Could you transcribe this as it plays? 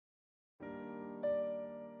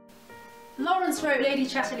Lawrence wrote Lady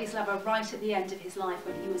Chatterley's Lover right at the end of his life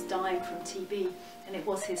when he was dying from TB, and it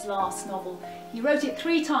was his last novel. He wrote it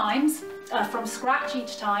 3 times, from scratch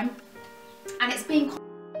each time, and it's been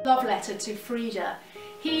a love letter to Frida.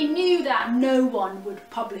 He knew that no one would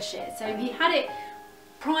publish it, so he had it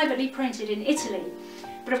privately printed in Italy.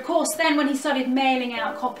 But of course then when he started mailing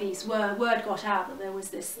out copies, word got out that there was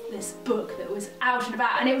this book that was out and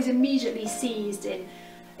about, and it was immediately seized in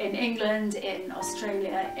England, in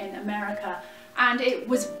Australia, in America, and it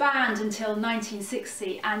was banned until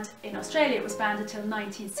 1960, and in Australia it was banned until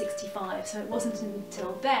 1965, so it wasn't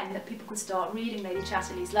until then that people could start reading Lady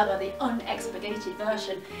Chatterley's Lover, the unexpurgated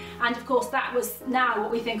version. And of course that was now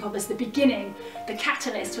what we think of as the beginning, the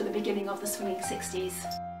catalyst for the beginning of the swinging 60s.